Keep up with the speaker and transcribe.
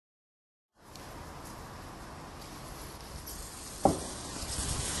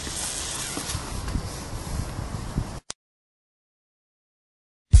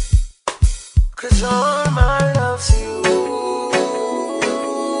'cause all my love's you.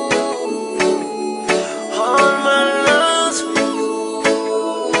 All my love's you.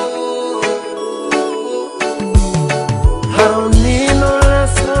 I don't need no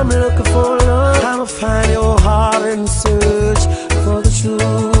less, I'm looking for love. I'ma find your heart and search for the truth.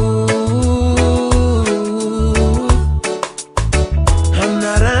 I'm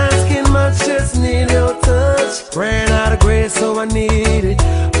not asking much, just need your touch. Ran out of grace, so I need it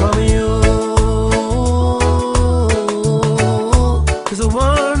from you. 'Cause I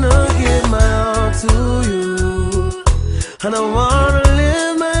wanna give my all to you, and I wanna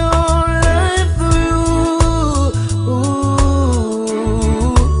live my whole life for you.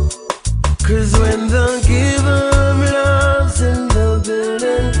 'Cause when the giver of love's in the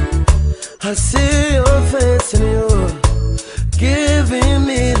building, I see your face and you're giving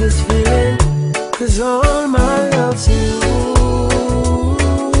me this feeling. 'Cause all my love's you.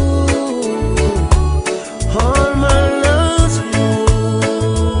 All my love's you.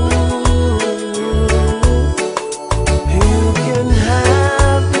 You can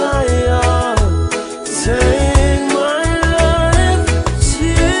have my heart, take my life,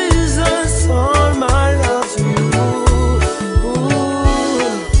 Jesus. All my love's you.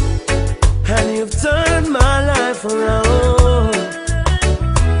 And you've turned my life around.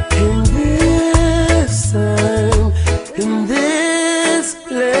 In this time, in this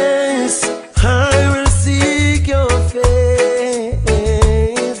place, I will seek your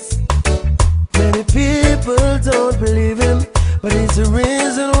face. Many people don't believe him, but it's the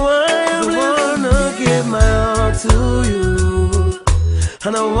reason why I wanna give my all to you,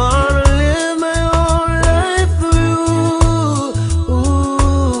 and I wanna live my whole life for you.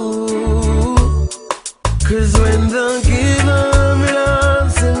 'Cause when the giver of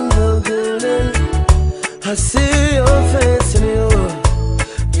love's in the building, I see your face and you're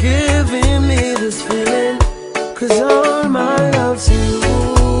giving me this feeling. 'Cause all my love's you.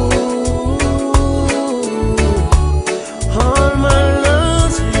 All my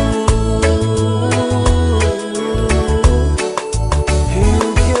love's you. You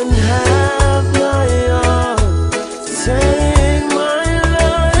can have my heart, take my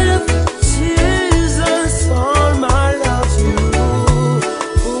life, Jesus. All my love's you.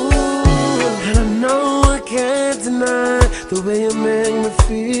 And I know I can't deny the way you make me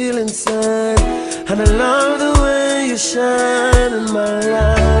feel inside, and I love the way you shine in my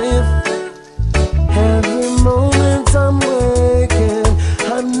life. Every moment I'm waking,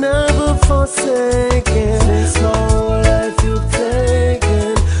 I'm never forsaken. It's my whole life you've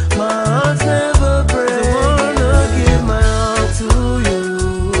taken, my heart's never breaking. I wanna give my all to you,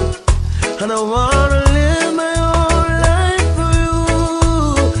 and I wanna live my whole life for you.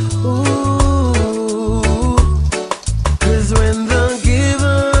 'Cause when the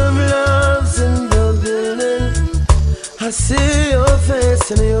giver of love's in the building, I see your face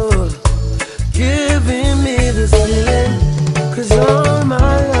and you're giving me this feeling. 'Cause all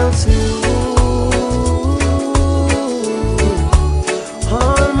my love's you.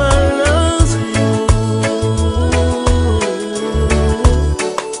 All my love's you.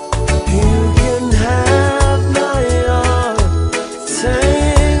 You can have my heart,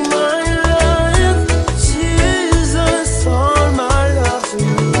 take my life, Jesus. All my love's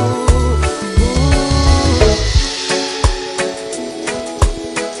you.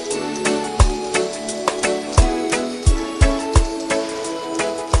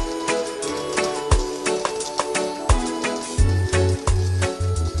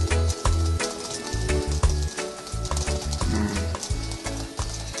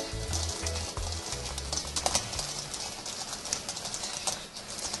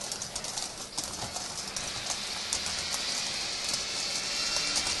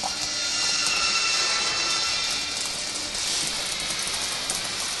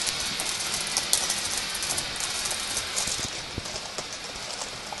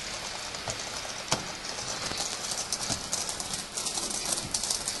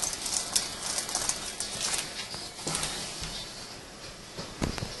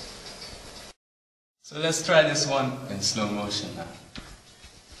 So let's try this one in slow motion now.